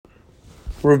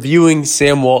reviewing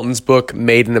Sam Walton's book,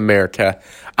 Made in America.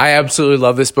 I absolutely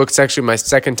love this book. It's actually my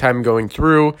second time going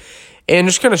through, and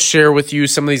just kind of share with you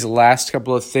some of these last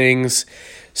couple of things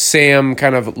Sam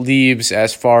kind of leaves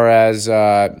as far as,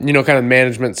 kind of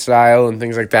management style and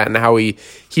things like that, and how he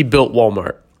built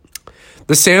Walmart.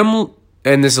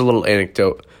 And this is a little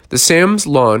anecdote, the Sam's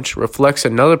launch reflects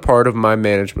another part of my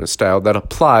management style that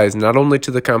applies not only to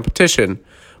the competition,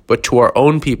 but to our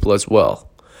own people as well.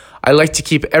 I like to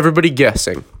keep everybody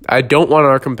guessing. I don't want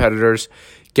our competitors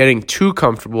getting too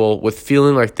comfortable with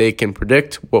feeling like they can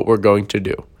predict what we're going to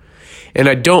do. And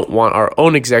I don't want our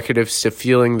own executives to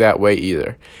feeling that way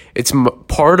either. It's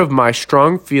part of my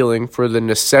strong feeling for the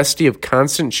necessity of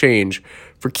constant change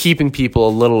for keeping people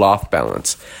a little off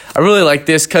balance. I really like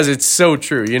this because it's so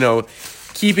true.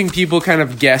 Keeping people kind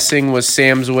of guessing was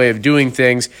Sam's way of doing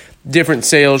things, different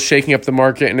sales, shaking up the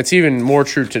market, and it's even more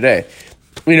true today.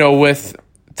 With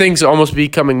things almost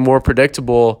becoming more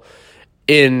predictable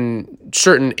in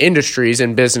certain industries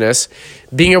and business,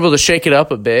 being able to shake it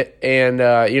up a bit and,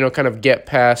 kind of get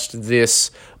past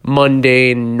this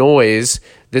mundane noise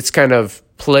that's kind of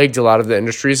plagued a lot of the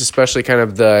industries, especially kind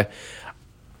of the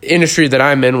industry that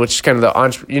I'm in, which is kind of the,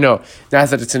 not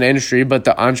that it's an industry, but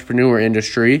the entrepreneur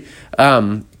industry.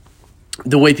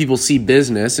 The way people see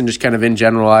business and just kind of in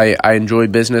general, I enjoy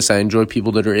business. I enjoy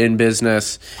people that are in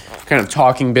business, kind of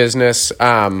talking business,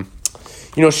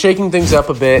 shaking things up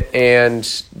a bit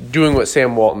and doing what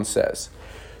Sam Walton says.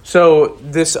 So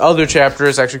this other chapter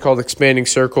is actually called Expanding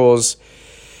Circles.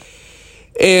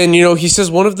 And, he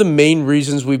says one of the main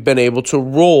reasons we've been able to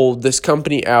roll this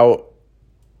company out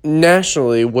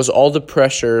nationally was all the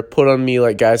pressure put on me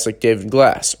like guys like David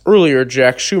Glass, earlier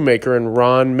Jack Shoemaker and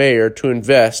Ron Mayer to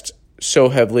invest so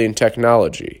heavily in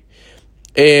technology.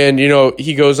 And,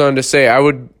 he goes on to say, I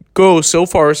would go so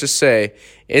far as to say,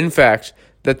 in fact,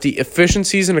 that the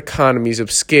efficiencies and economies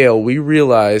of scale we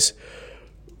realize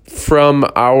from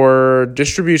our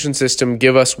distribution system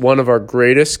give us one of our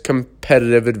greatest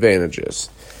competitive advantages.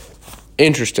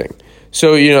 Interesting.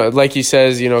 So, like he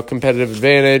says, competitive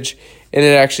advantage, and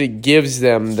it actually gives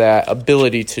them that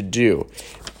ability to do.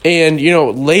 And,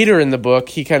 later in the book,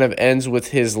 he kind of ends with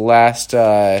his last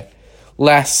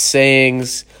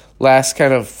sayings, last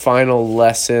kind of final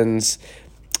lessons.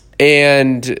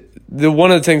 And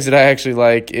one of the things that I actually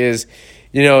like is,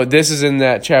 this is in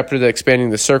that chapter, the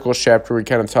Expanding the Circles chapter, where he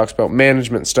kind of talks about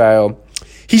management style.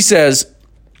 He says,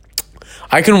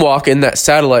 I can walk in that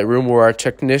satellite room where our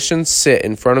technicians sit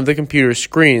in front of the computer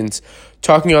screens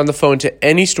talking on the phone to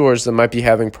any stores that might be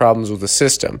having problems with the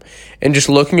system, and just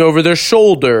looking over their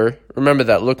shoulder, remember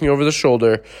that, looking over the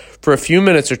shoulder for a few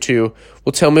minutes or two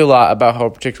will tell me a lot about how a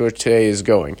particular day is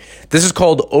going. This is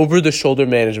called over-the-shoulder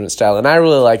management style, and I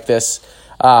really like this.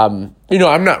 I'm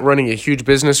not running a huge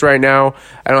business right now.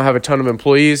 I don't have a ton of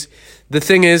employees. The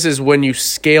thing is when you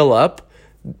scale up,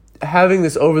 having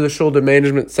this over-the-shoulder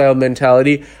management style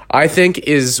mentality, I think,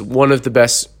 is one of the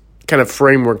best kind of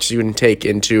frameworks you can take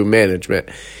into management.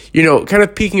 Kind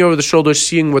of peeking over the shoulder,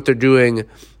 seeing what they're doing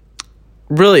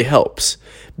really helps.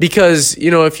 Because,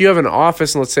 if you have an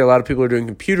office and let's say a lot of people are doing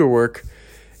computer work,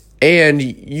 and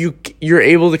you're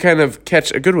able to kind of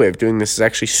catch a good way of doing this is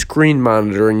actually screen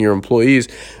monitoring your employees,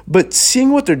 but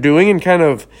seeing what they're doing and kind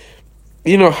of,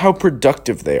 how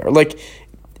productive they are. Like,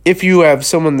 if you have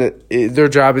someone that their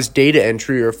job is data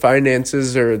entry or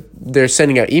finances or they're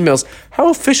sending out emails, how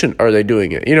efficient are they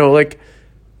doing it?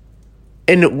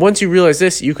 And once you realize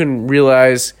this, you can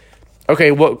realize, okay,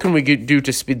 what can we do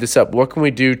to speed this up? What can we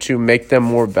do to make them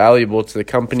more valuable to the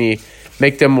company,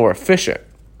 make them more efficient?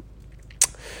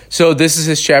 So this is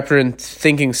his chapter in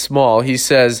Thinking Small. He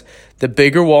says, the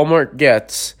bigger Walmart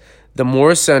gets, the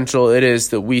more essential it is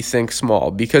that we think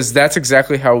small, because that's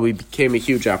exactly how we became a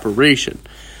huge operation,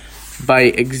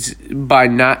 by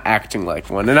not acting like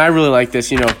one. And I really like this.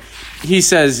 He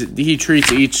says he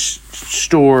treats each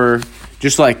store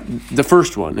just like the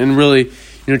first one, and really,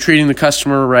 treating the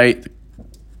customer right.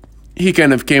 He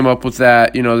kind of came up with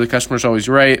that, the customer's always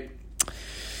right.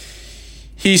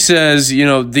 He says,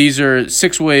 these are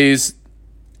 6 ways,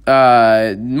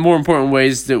 more important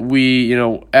ways that we,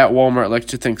 at Walmart like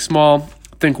to think small,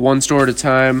 think one store at a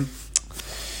time.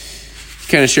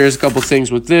 Kind of shares a couple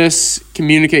things with this.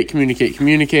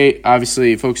 Communicate.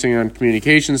 Obviously, focusing on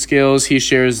communication skills. He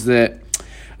shares that,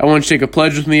 I want you to take a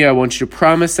pledge with me. I want you to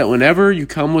promise that whenever you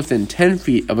come within 10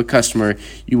 feet of a customer,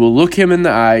 you will look him in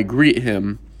the eye, greet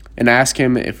him, and ask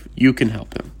him if you can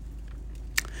help him.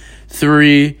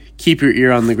 3, keep your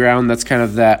ear on the ground. That's kind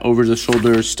of that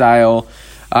over-the-shoulder style.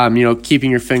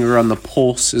 Keeping your finger on the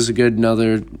pulse is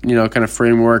another kind of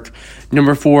framework.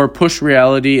 Number 4, push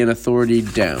reality and authority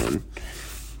down.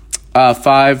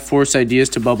 5 force ideas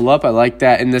to bubble up. I like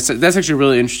that. And that's actually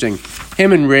really interesting.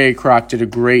 Him and Ray Kroc did a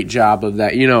great job of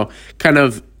that, kind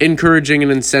of encouraging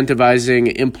and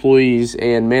incentivizing employees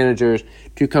and managers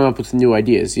to come up with new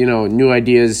ideas. New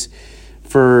ideas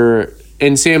for,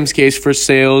 in Sam's case, for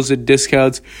sales and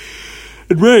discounts.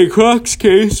 In Ray Kroc's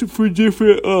case, for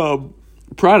different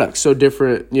products, so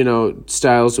different,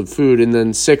 styles of food. And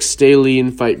then 6, stay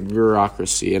lean, fight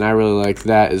bureaucracy. And I really like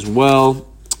that as well.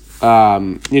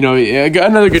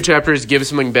 Another good chapter is give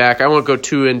something back. I won't go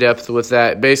too in depth with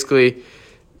that. Basically,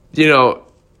 a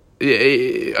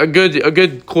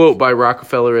good quote by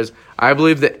Rockefeller is, I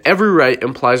believe that every right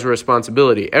implies a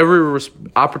responsibility, every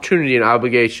opportunity an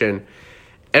obligation,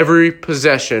 every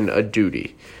possession a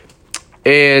duty.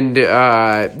 And,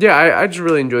 I just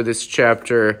really enjoyed this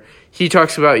chapter. He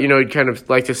talks about, he'd kind of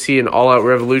like to see an all-out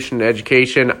revolution in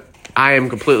education. I am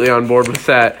completely on board with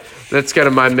that. That's kind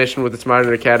of my mission with the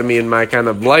Modern Academy and my kind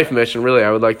of life mission, really.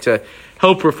 I would like to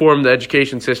help reform the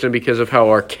education system because of how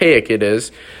archaic it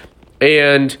is.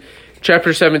 And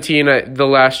chapter 17, the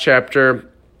last chapter,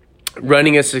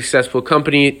 running a successful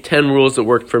company, 10 rules that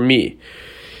worked for me.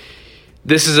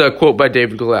 This is a quote by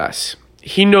David Glass.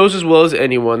 He knows as well as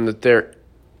anyone that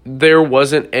there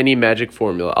wasn't any magic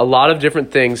formula. A lot of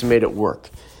different things made it work.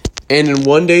 And in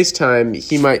one day's time,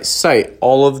 he might cite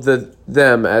all of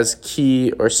them as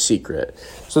key or secret.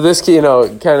 So this,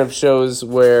 kind of shows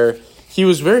where he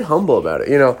was very humble about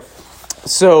it,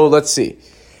 So let's see.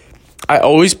 I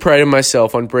always prided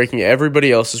myself on breaking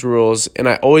everybody else's rules, and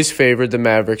I always favored the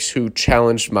Mavericks who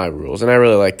challenged my rules. And I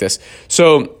really like this.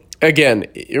 So again,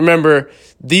 remember,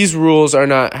 these rules are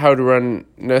not how to run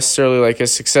necessarily like a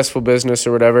successful business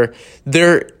or whatever.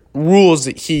 They're rules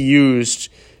that he used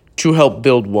to help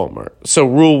build Walmart. So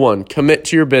rule 1, commit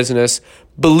to your business,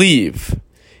 believe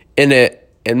in it,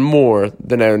 and more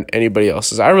than anybody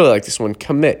else's. I really like this one.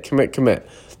 Commit.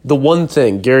 The One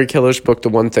Thing, Gary Keller's book, The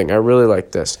One Thing. I really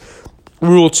like this.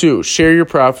 Rule 2, share your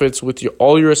profits with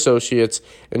all your associates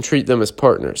and treat them as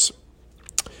partners.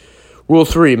 Rule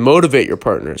 3, motivate your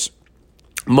partners.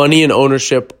 Money and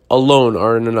ownership alone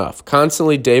aren't enough.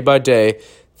 Constantly, day by day,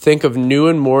 think of new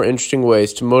and more interesting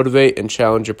ways to motivate and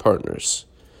challenge your partners.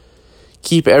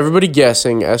 Keep everybody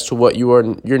guessing as to what your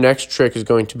next trick is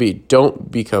going to be. Don't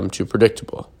become too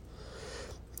predictable.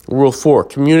 Rule 4,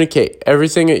 communicate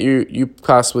everything that you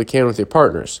possibly can with your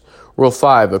partners. Rule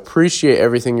 5, appreciate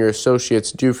everything your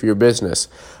associates do for your business.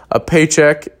 A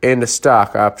paycheck and a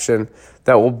stock option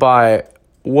that will buy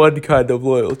one kind of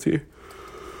loyalty.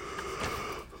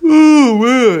 Oh,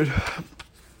 man.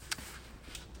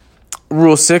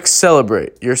 Rule 6,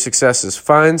 celebrate your successes.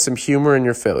 Find some humor in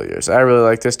your failures. I really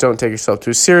like this. Don't take yourself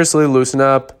too seriously. Loosen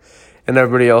up, and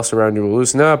everybody else around you will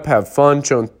loosen up. Have fun.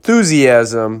 Show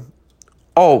enthusiasm.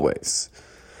 Always.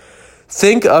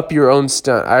 Think up your own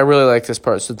stunt. I really like this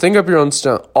part. So think up your own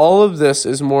stunt. All of this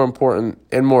is more important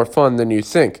and more fun than you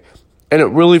think. And it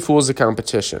really fools the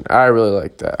competition. I really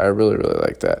like that. I really, really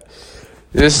like that.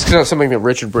 This is something that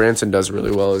Richard Branson does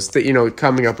really well, is that,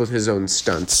 coming up with his own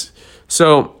stunts.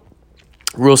 So,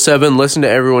 Rule 7, listen to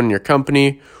everyone in your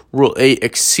company. Rule 8,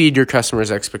 exceed your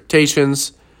customers'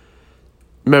 expectations.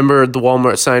 Remember, the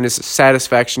Walmart sign is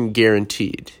satisfaction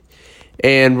guaranteed.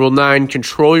 And Rule 9,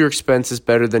 control your expenses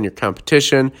better than your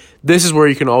competition. This is where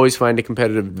you can always find the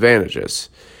competitive advantages.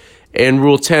 And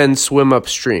Rule 10, swim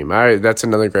upstream. That's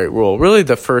another great rule. Really,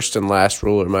 the first and last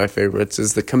rule are my favorites,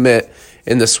 is the commit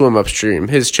and the swim upstream.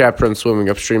 His chapter on swimming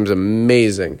upstream is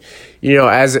amazing.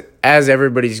 As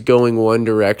everybody's going one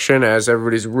direction, as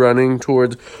everybody's running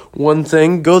towards one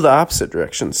thing, go the opposite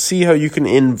direction. See how you can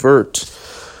invert.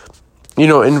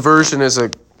 Inversion is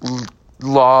a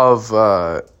law of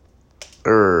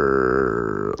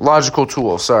logical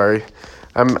tool. Sorry.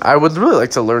 I would really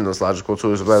like to learn those logical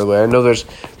tools, by the way. I know there's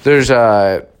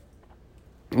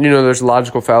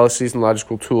logical fallacies and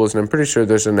logical tools, and I'm pretty sure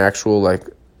there's an actual,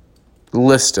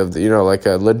 list of like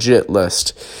a legit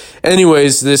list.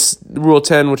 Anyways, this Rule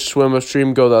 10, which is swim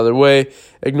upstream, go the other way.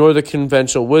 Ignore the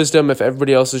conventional wisdom. If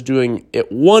everybody else is doing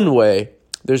it one way,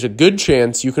 there's a good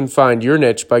chance you can find your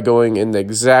niche by going in the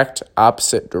exact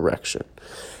opposite direction.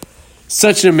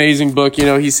 Such an amazing book.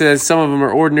 He says some of them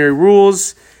are ordinary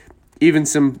rules, even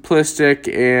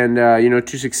simplistic, and,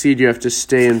 to succeed, you have to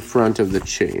stay in front of the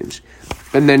change.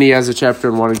 And then he has a chapter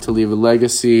on wanting to leave a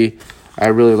legacy. I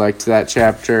really liked that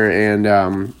chapter, and,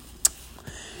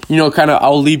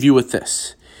 I'll leave you with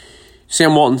this.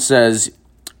 Sam Walton says,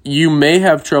 you may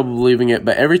have trouble believing it,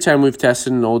 but every time we've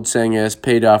tested an old saying, it has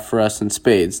paid off for us in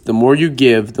spades. The more you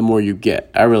give, the more you get.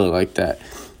 I really like that.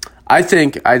 I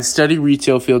think I'd study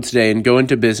retail field today and go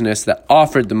into business that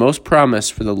offered the most promise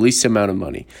for the least amount of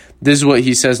money. This is what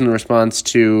he says in response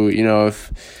to,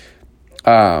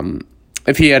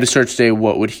 if he had to start today,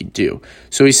 what would he do?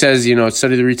 So he says,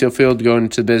 study the retail field, go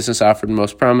into business offered the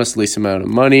most promise, least amount of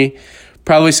money.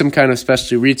 Probably some kind of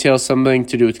specialty retail, something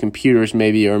to do with computers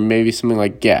maybe, or maybe something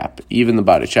like Gap, even the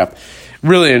body shop.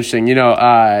 Really interesting.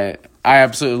 I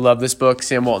absolutely love this book,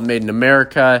 Sam Walton Made in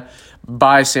America,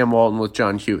 by Sam Walton with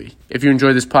John Huey. If you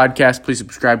enjoyed this podcast, please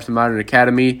subscribe to the Modern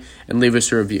Academy and leave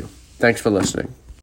us a review. Thanks for listening.